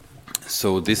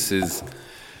So this is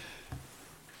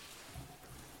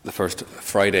the first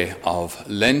Friday of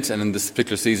Lent, and in this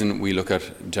particular season we look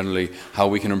at generally how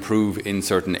we can improve in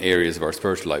certain areas of our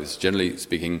spiritual lives. Generally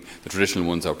speaking, the traditional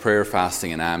ones are prayer,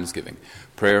 fasting and almsgiving.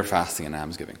 Prayer, fasting and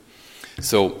almsgiving.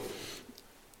 So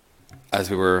as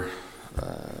we were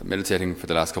meditating for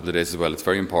the last couple of days as well, it's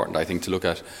very important, I think, to look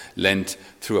at Lent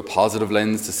through a positive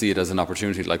lens, to see it as an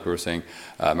opportunity, like we were saying,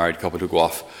 a married couple who go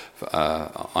off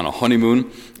on a honeymoon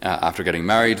after getting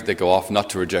married. They go off not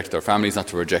to reject their families, not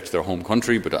to reject their home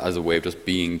country, but as a way of just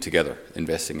being together,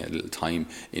 investing a little time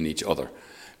in each other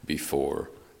before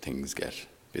things get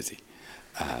busy.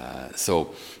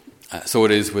 So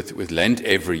it is with Lent.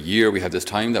 Every year we have this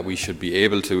time that we should be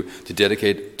able to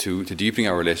dedicate to deepening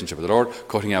our relationship with the Lord,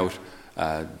 cutting out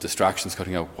distractions,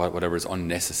 cutting out whatever is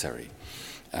unnecessary.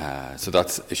 So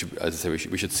that's, as I say,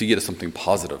 we should see it as something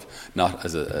positive, not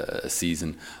as a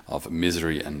season of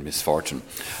misery and misfortune.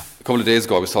 A couple of days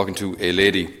ago I was talking to a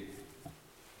lady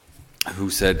who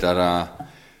said that,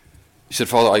 she said,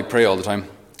 "Father, I pray all the time.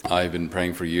 I've been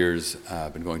praying for years.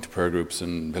 I've been going to prayer groups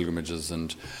and pilgrimages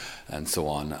and so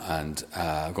on, and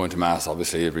going to Mass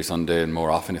obviously every Sunday and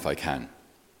more often if I can.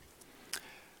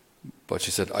 But," she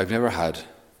said, "I've never had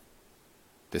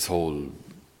this whole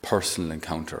personal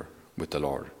encounter with the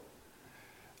Lord.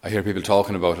 I hear people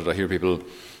talking about it. I hear people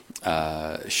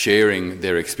sharing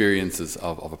their experiences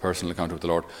of a personal encounter with the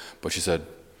Lord. But," she said,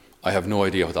 "I have no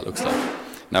idea what that looks like."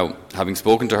 Now, having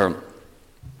spoken to her,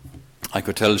 I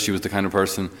could tell she was the kind of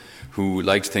person who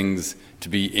liked things to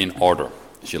be in order.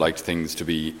 She liked things to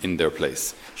be in their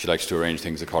place. She liked to arrange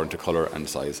things according to colour and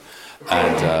size,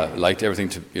 and liked everything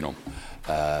to,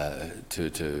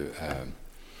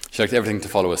 she liked everything to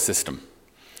follow a system,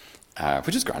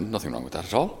 which is grand. Nothing wrong with that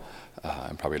at all.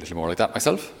 I'm probably a little more like that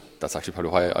myself. That's actually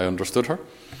probably why I understood her.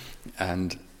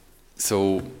 And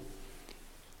so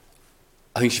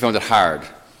I think she found it hard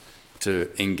to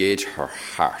engage her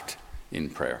heart in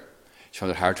prayer. She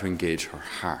found it hard to engage her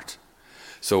heart.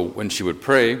 So when she would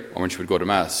pray, or when she would go to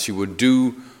Mass, she would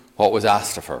do what was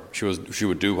asked of her. She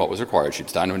would do what was required. She'd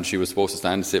stand when she was supposed to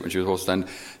stand, sit when she was supposed to stand,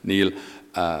 kneel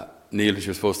when she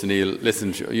was supposed to kneel,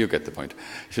 listen, you get the point.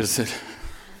 She just said,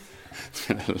 it's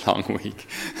been a long week.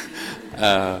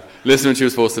 Listen when she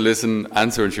was supposed to listen,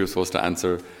 answer when she was supposed to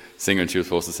answer, sing when she was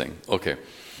supposed to sing. Okay.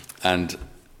 And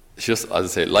she just, as I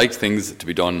say, liked things to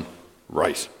be done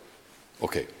right.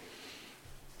 Okay.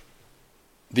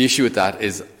 The issue with that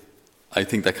is, I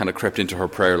think that kind of crept into her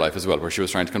prayer life as well, where she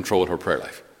was trying to control her prayer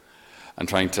life and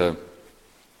trying to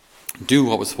do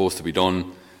what was supposed to be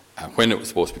done, when it was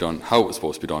supposed to be done, how it was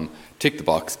supposed to be done, tick the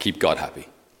box, keep God happy.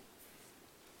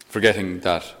 Forgetting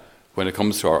that when it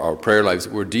comes to our prayer lives,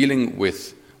 we're dealing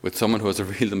with someone who has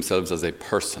revealed themselves as a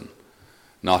person,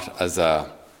 not as a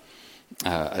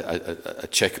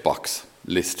checkbox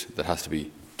list that has to be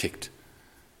ticked.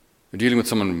 We're dealing with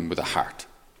someone with a heart.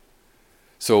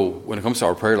 So when it comes to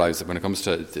our prayer lives, when it comes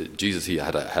to Jesus, he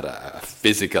had a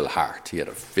physical heart. He had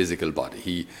a physical body.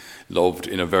 He loved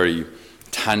in a very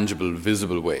tangible,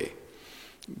 visible way.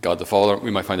 God the Father,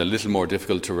 we might find a little more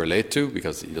difficult to relate to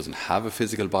because he doesn't have a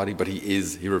physical body, but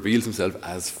he reveals himself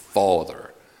as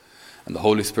Father. And the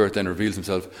Holy Spirit then reveals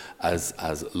himself as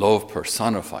love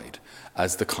personified,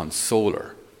 as the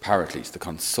Consoler, Paraclete, the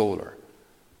Consoler.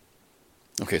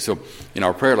 Okay, so in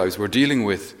our prayer lives, we're dealing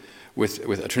with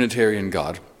a Trinitarian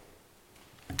God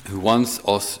who wants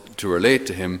us to relate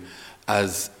to him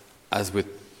as with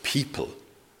people,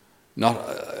 not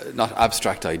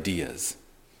abstract ideas,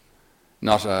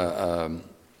 not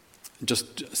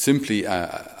just simply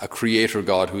a creator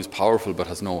God who is powerful but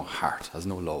has no heart, has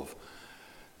no love.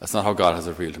 That's not how God has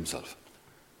revealed himself.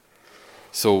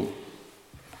 So,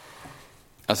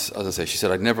 as I say, she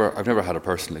said, I've never had a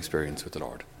personal experience with the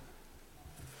Lord.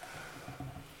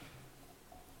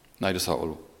 And I just thought,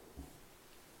 well,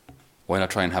 why not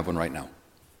try and have one right now?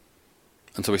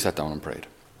 And so we sat down and prayed.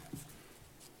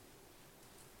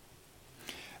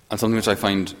 And something which I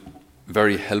find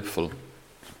very helpful,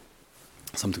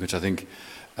 something which I think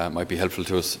might be helpful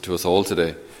to us all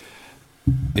today,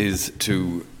 is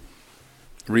to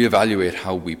reevaluate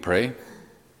how we pray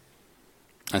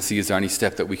and see is there any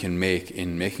step that we can make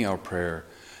in making our prayer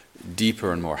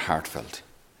deeper and more heartfelt.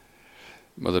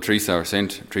 Mother Teresa, or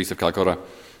Saint Teresa of Calcutta,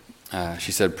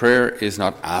 she said, prayer is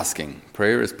not asking.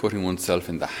 Prayer is putting oneself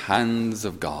in the hands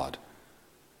of God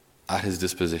at his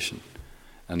disposition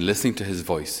and listening to his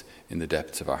voice in the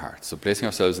depths of our hearts. So placing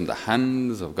ourselves in the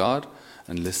hands of God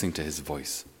and listening to his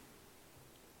voice.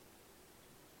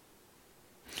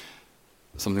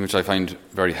 Something which I find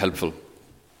very helpful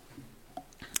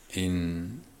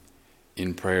in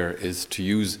prayer is to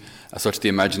use as such the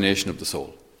imagination of the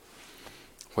soul.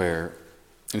 where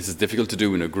this is difficult to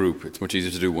do in a group. It's much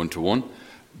easier to do one-to-one,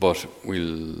 but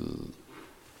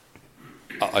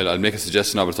I'll make a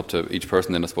suggestion of it. It's up to each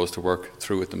person then, I suppose, to work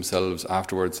through it themselves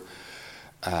afterwards.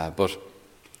 But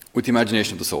with the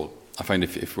imagination of the soul, I find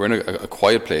if we're in a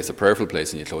quiet place, a prayerful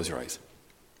place, and you close your eyes,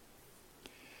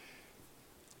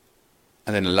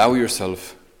 and then allow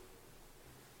yourself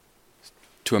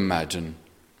to imagine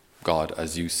God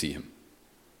as you see him.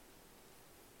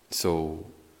 So,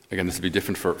 again, this will be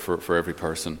different for every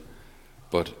person,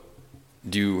 but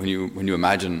when you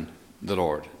imagine the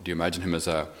Lord, do you imagine him as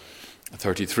a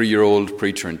 33-year-old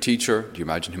preacher and teacher? Do you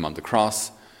imagine him on the cross?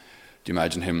 Do you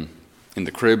imagine him in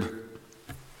the crib?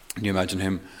 Do you imagine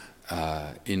him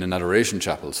in an adoration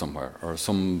chapel somewhere, or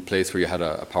some place where you had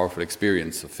a powerful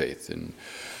experience of faith, in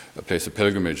a place of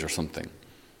pilgrimage or something?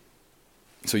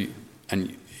 So,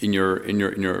 in your,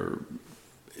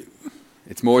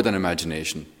 it's more than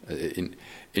imagination.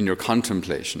 In your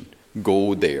contemplation,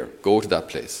 go there, go to that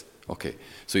place. Okay,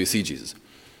 so you see Jesus.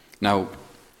 Now,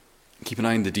 keep an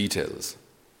eye on the details.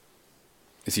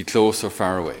 Is he close or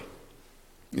far away?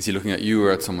 Is he looking at you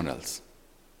or at someone else?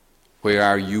 Where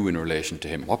are you in relation to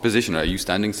him? What position? Are you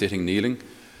standing, sitting, kneeling?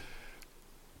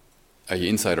 Are you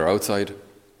inside or outside?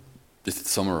 Is it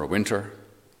summer or winter?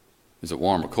 Is it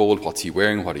warm or cold? What's he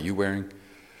wearing? What are you wearing?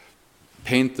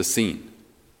 Paint the scene.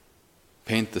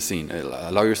 Paint the scene.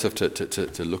 Allow yourself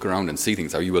to look around and see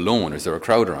things. Are you alone? Is there a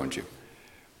crowd around you?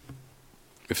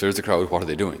 If there's a crowd, what are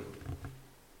they doing?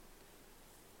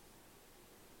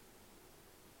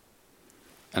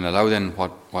 And allow then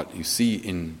what you see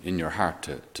in your heart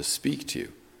to speak to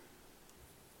you.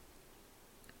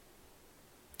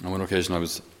 On one occasion I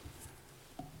was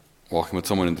walking with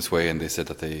someone in this way, and they said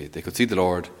that they could see the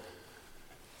Lord,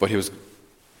 but he was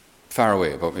far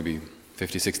away, about maybe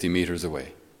 50, 60 meters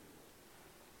away.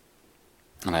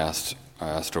 And I asked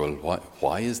her, well,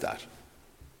 why is that?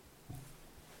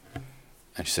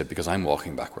 And she said, because I'm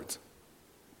walking backwards.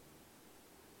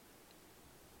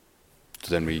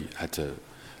 So then we had to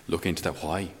look into that.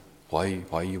 Why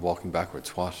are you walking backwards?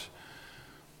 What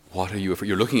are you afraid?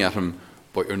 You're looking at him,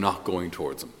 but you're not going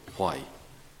towards him. Why?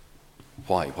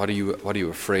 What are you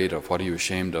afraid of? What are you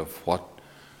ashamed of?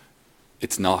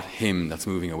 It's not him that's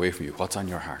moving away from you. What's on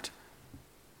your heart?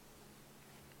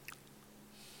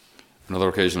 Another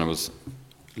occasion I was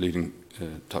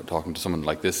talking to someone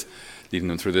like this, leading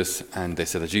them through this, and they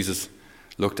said that Jesus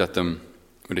looked at them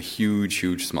with a huge,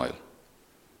 huge smile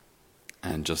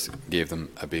and just gave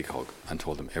them a big hug and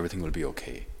told them everything will be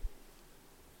okay.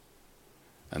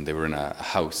 And they were in a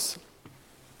house.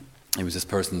 It was this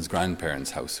person's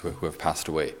grandparents' house who have passed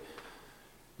away.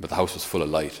 But the house was full of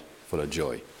light, full of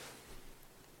joy.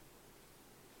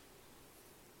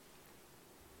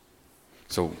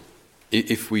 So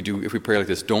if we pray like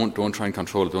this, don't try and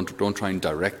control it, don't try and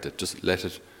direct it, just let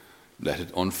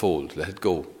it unfold, let it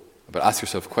go. But ask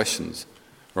yourself questions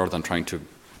rather than trying to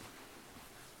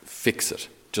fix it.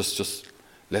 Just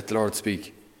let the Lord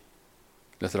speak.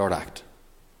 Let the Lord act.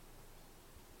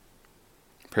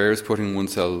 Prayer is putting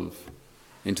oneself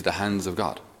into the hands of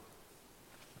God,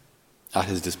 at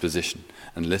his disposition,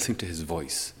 and listening to his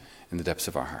voice in the depths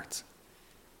of our hearts.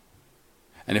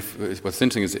 And what's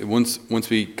interesting is once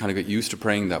we kind of get used to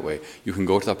praying that way, you can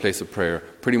go to that place of prayer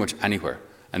pretty much anywhere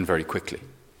and very quickly.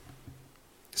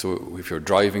 So if you're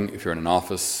driving, if you're in an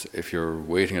office, if you're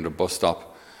waiting at a bus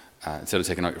stop, instead of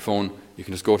taking out your phone, you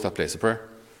can just go to that place of prayer.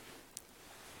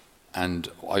 And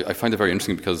I find it very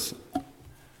interesting because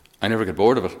I never get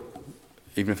bored of it,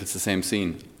 even if it's the same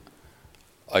scene.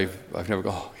 I've never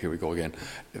go, oh, here we go again.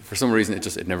 For some reason,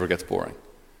 it never gets boring.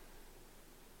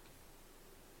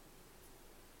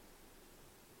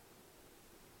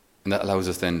 And that allows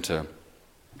us then to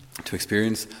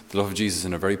experience the love of Jesus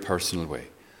in a very personal way.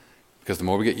 Because the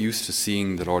more we get used to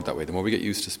seeing the Lord that way, the more we get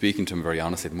used to speaking to him very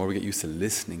honestly, the more we get used to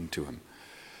listening to him.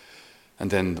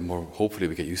 And then the more, hopefully,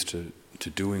 we get used to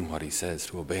doing what he says,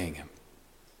 to obeying him.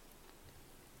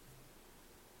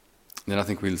 And then I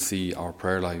think we'll see our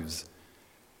prayer lives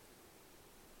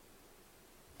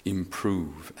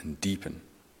improve and deepen.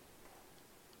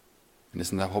 And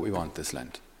isn't that what we want this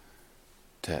Lent?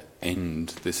 To end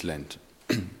this Lent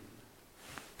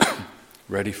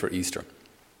ready for Easter.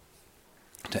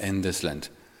 To end this Lent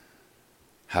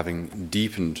having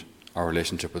deepened our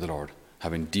relationship with the Lord,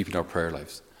 having deepened our prayer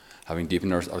lives, having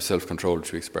deepened our self-control,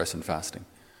 which we express in fasting,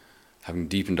 having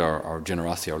deepened our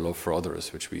generosity, our love for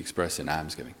others, which we express in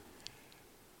almsgiving.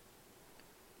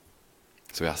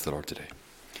 So we ask the Lord today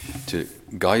to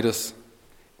guide us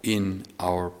in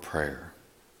our prayer,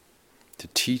 to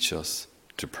teach us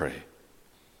to pray.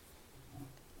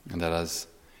 And that as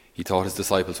he taught his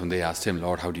disciples when they asked him,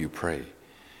 Lord, how do you pray?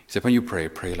 He said, when you pray,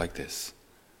 pray like this.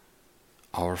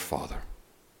 Our Father.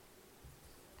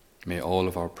 May all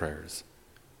of our prayers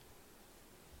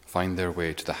find their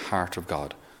way to the heart of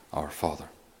God, our Father.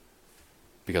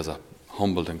 Because a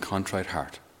humbled and contrite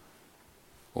heart,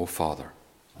 O Father,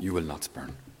 you will not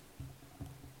spurn.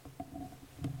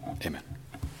 Amen.